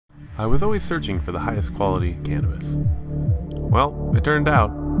I was always searching for the highest quality cannabis. Well, it turned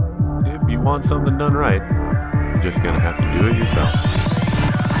out, if you want something done right, you're just gonna have to do it yourself.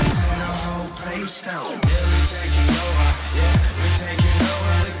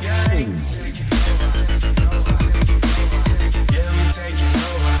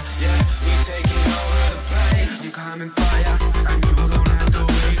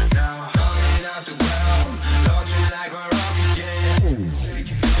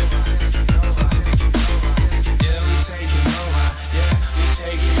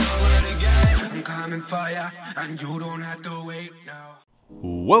 And you don't have to wait now.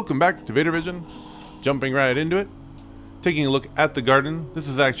 Welcome back to VaderVision. Jumping right into it. Taking a look at the garden. This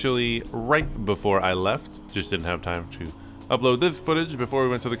is actually right before I left. Just didn't have time to upload this footage before we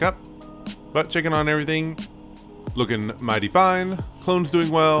went to the cup. But checking on everything. Looking mighty fine. Clones doing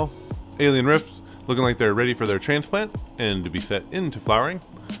well. Alien Rift looking like they're ready for their transplant and to be set into flowering.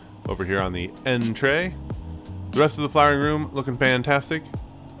 Over here on the end tray. The rest of the flowering room looking fantastic.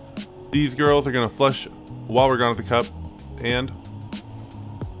 These girls are going to flush while we're gone at the cup, and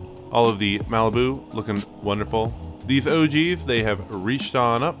all of the Malibu looking wonderful. These OGs, they have reached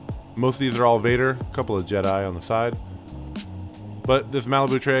on up. Most of these are all Vader, a couple of Jedi on the side. But this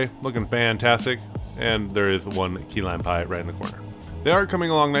Malibu tray looking fantastic, and there is one key lime pie right in the corner. They are coming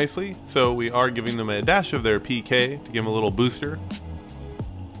along nicely, so we are giving them a dash of their PK to give them a little booster.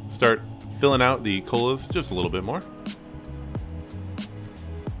 Start filling out the colas just a little bit more.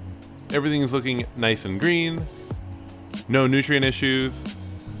 Everything is looking nice and green. No nutrient issues.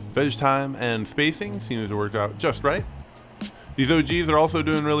 Veg time and spacing seems to work out just right. These OGs are also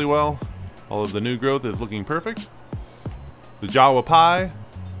doing really well. All of the new growth is looking perfect. The Jawa pie,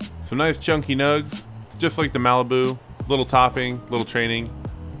 some nice chunky nugs, just like the Malibu. Little topping, little training.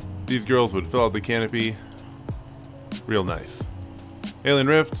 These girls would fill out the canopy. Real nice. Alien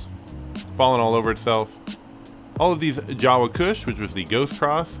Rift, falling all over itself. All of these Jawa Kush, which was the Ghost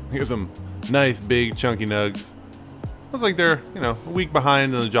Cross. Here's some nice big chunky nugs. Looks like they're, a week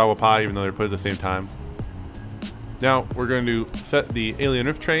behind in the Jawa Pie, even though they're put at the same time. Now we're going to set the Alien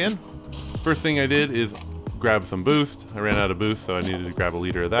Rift tray in. First thing I did is grab some boost. I ran out of boost, so I needed to grab a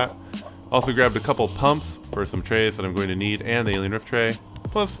liter of that. Also grabbed a couple pumps for some trays that I'm going to need, and the Alien Rift tray,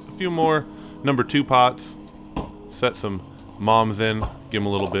 plus a few more number 2 pots. Set some moms in, give them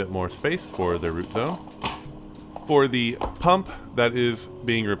a little bit more space for their root zone. For the pump that is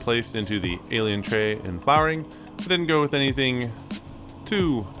being replaced into the alien tray and flowering, I didn't go with anything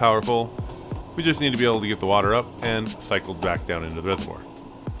too powerful. We just need to be able to get the water up and cycled back down into the reservoir.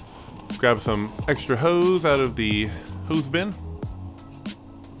 Grab some extra hose out of the hose bin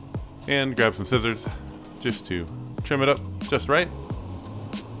and grab some scissors just to trim it up just right.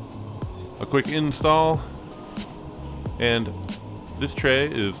 A quick install, and this tray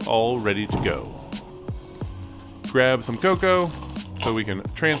is all ready to go. Grab some cocoa so we can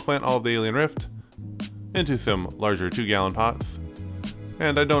transplant all of the Alien Rift into some larger 2-gallon pots.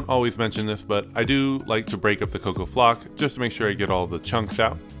 And I don't always mention this, but I do like to break up the cocoa flock just to make sure I get all the chunks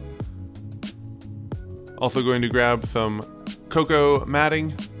out. Also going to grab some cocoa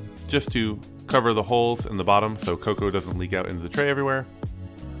matting just to cover the holes in the bottom so cocoa doesn't leak out into the tray everywhere.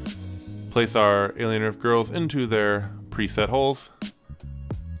 Place our Alien Rift girls into their preset holes.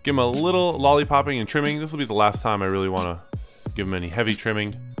 Give them a little lollipopping and trimming. This will be the last time I really want to give them any heavy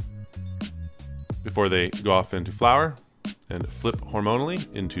trimming before they go off into flower and flip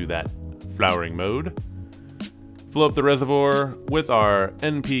hormonally into that flowering mode. Fill up the reservoir with our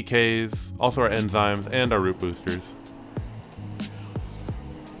NPKs, also our enzymes, and our root boosters.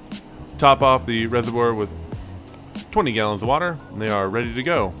 Top off the reservoir with 20 gallons of water, and they are ready to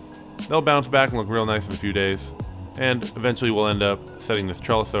go. They'll bounce back and look real nice in a few days. And eventually we'll end up setting this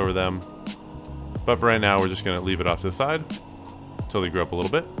trellis over them. But for right now, we're just going to leave it off to the side until they grow up a little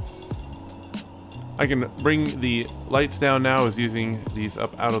bit. I can bring the lights down now. I was using these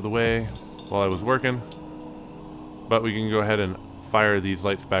up out of the way while I was working. But we can go ahead and fire these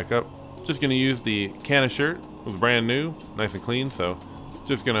lights back up. Just going to use the can of shirt. It was brand new, nice and clean. So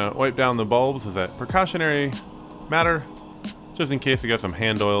just going to wipe down the bulbs as that precautionary matter, just in case I got some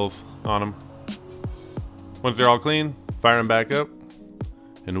hand oils on them. Once they're all clean, fire them back up,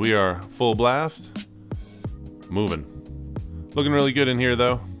 and we are full blast, moving. Looking really good in here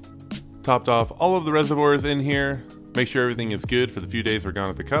though. Topped off all of the reservoirs in here. Make sure everything is good for the few days we're gone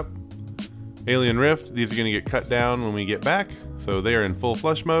at the cup. Alien Rift, these are going to get cut down when we get back, so they are in full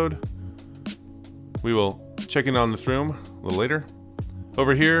flush mode. We will check in on this room a little later.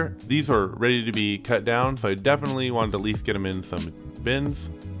 Over here, these are ready to be cut down, so I definitely wanted to at least get them in some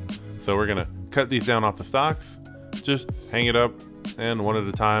bins. So we're gonna cut these down off the stalks, just hang it up, and one at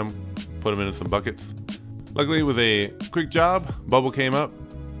a time, put them into some buckets. Luckily it was a quick job. Bubble came up.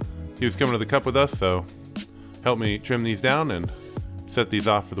 He was coming to the cup with us, so helped me trim these down and set these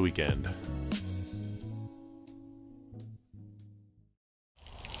off for the weekend.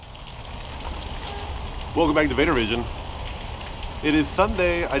 Welcome back to VaderVision. It is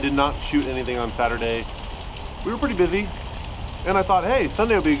Sunday. I did not shoot anything on Saturday. We were pretty busy, and I thought, hey,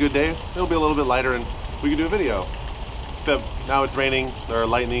 Sunday will be a good day. It'll be a little bit lighter and we can do a video. Except now it's raining, there are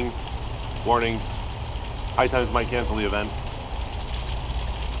lightning warnings. High times might cancel the event.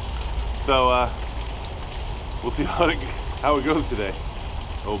 So we'll see how it goes today.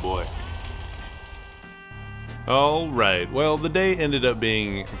 Oh boy. All right, well, the day ended up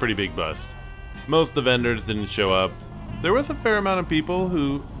being a pretty big bust. Most of the vendors didn't show up. There was a fair amount of people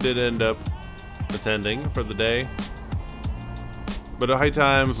who did end up attending for the day. But High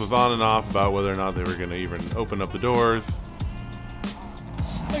Times was on and off about whether or not they were going to even open up the doors.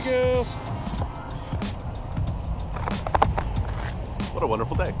 Thank you. What a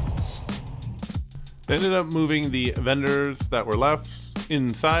wonderful day. They ended up moving the vendors that were left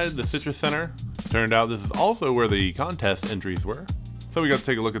inside the Citrus Center. Turned out this is also where the contest entries were. So we got to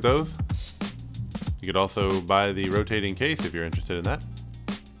take a look at those. You could also buy the rotating case if you're interested in that.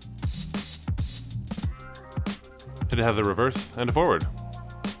 It has a reverse and a forward.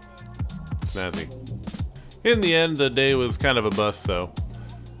 Snazzy. In the end, the day was kind of a bust, so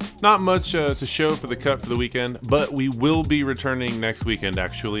not much to show for the cut for the weekend, but we will be returning next weekend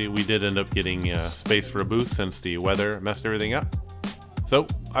actually. We did end up getting space for a booth since the weather messed everything up. So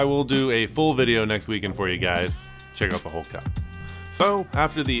I will do a full video next weekend for you guys. Check out the whole cut. So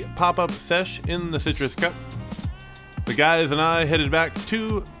after the pop-up sesh in the Citrus Cup, the guys and I headed back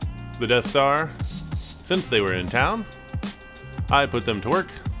to the Death Star. Since they were in town, I put them to work.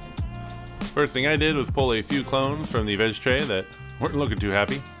 First thing I did was pull a few clones from the veg tray that weren't looking too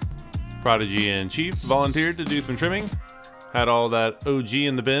happy. Prodigy and Chief volunteered to do some trimming. Had all that OG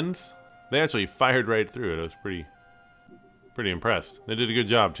in the bins. They actually fired right through it. I was pretty impressed. They did a good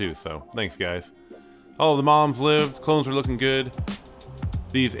job too, so thanks guys. All of the moms lived, clones were looking good.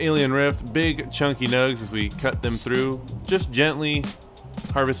 These Alien Rift, big chunky nugs as we cut them through, just gently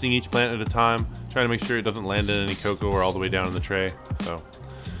harvesting each plant at a time, trying to make sure it doesn't land in any cocoa or all the way down in the tray. So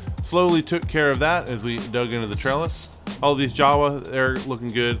slowly took care of that as we dug into the trellis. All of these Jawa, they're looking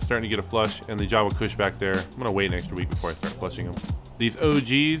good, starting to get a flush, and the Jawa Kush back there, I'm gonna wait an extra week before I start flushing them. These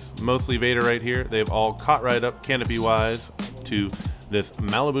OGs, mostly Vader right here, they've all caught right up canopy-wise to this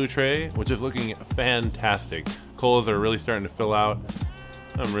Malibu tray, which is looking fantastic. Colas are really starting to fill out.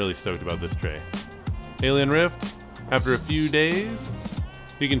 I'm really stoked about this tray. Alien Rift, after a few days,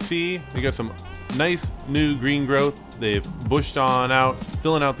 you can see they got some nice new green growth. They've bushed on out,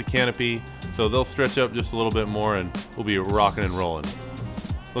 filling out the canopy, so they'll stretch up just a little bit more and we'll be rocking and rolling.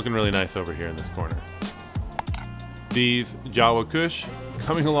 Looking really nice over here in this corner. These Jawa Kush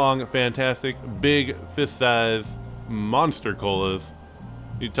coming along fantastic. Big fist size monster colas.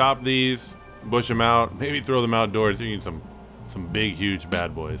 You top these, bush them out, maybe throw them outdoors. You need some big huge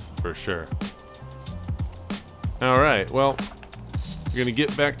bad boys for sure. All right, well, we're gonna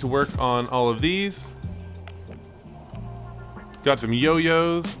get back to work on all of these. Got some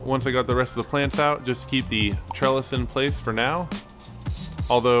yo-yos once I got the rest of the plants out, just to keep the trellis in place for now.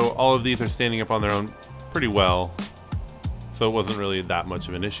 Although all of these are standing up on their own pretty well, so it wasn't really that much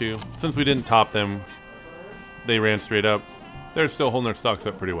of an issue. Since we didn't top them, they ran straight up. They're still holding their stalks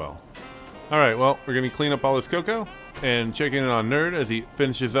up pretty well. All right, well, we're gonna clean up all this cocoa and check in on Nerd as he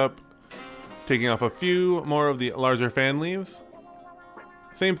finishes up taking off a few more of the larger fan leaves.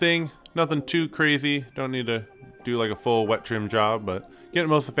 Same thing, nothing too crazy. Don't need to do like a full wet trim job, but getting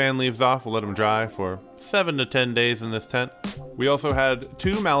most of the fan leaves off. We'll let them dry for 7 to 10 days in this tent. We also had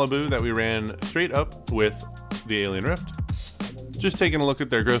 2 Malibu that we ran straight up with the Alien Rift. Just taking a look at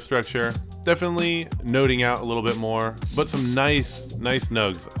their growth structure. Definitely noting out a little bit more, but some nice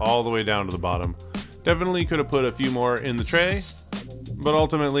nugs all the way down to the bottom. Definitely could have put a few more in the tray, but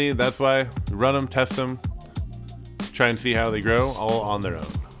ultimately that's why we run them, test them, try and see how they grow all on their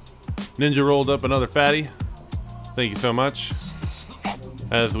own. Ninja rolled up another fatty. Thank you so much.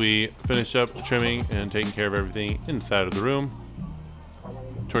 As we finish up trimming and taking care of everything inside of the room.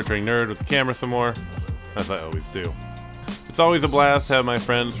 Torturing Nerd with the camera some more, as I always do. It's always a blast to have my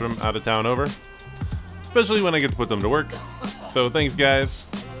friends from out of town over, especially when I get to put them to work. So thanks guys,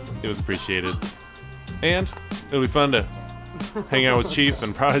 it was appreciated. And it'll be fun to hang out with Chief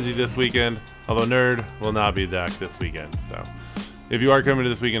and Prodigy this weekend, although Nerd will not be back this weekend. So if you are coming to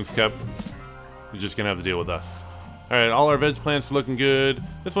this weekend's cup, you're just gonna have to deal with us. Alright, all our veg plants are looking good.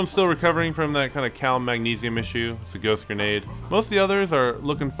 This one's still recovering from that kind of cal magnesium issue. It's a ghost grenade. Most of the others are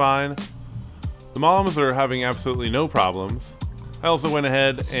looking fine. The moms are having absolutely no problems. I also went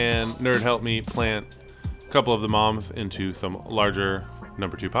ahead and Nerd helped me plant a couple of the moms into some larger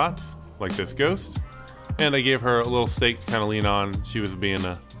 #2 pots, like this ghost. And I gave her a little stake to kind of lean on. She was being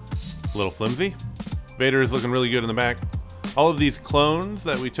a little flimsy. Vader is looking really good in the back. All of these clones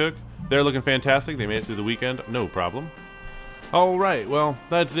that we took, they're looking fantastic. They made it through the weekend, no problem. Alright, well,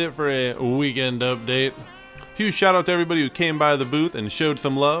 that's it for a weekend update. Huge shout out to everybody who came by the booth and showed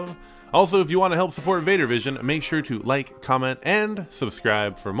some love. Also, if you want to help support VaderVision, make sure to like, comment, and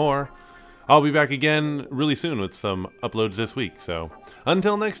subscribe for more. I'll be back again really soon with some uploads this week, so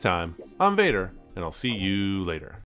until next time, I'm Vader, and I'll see you later.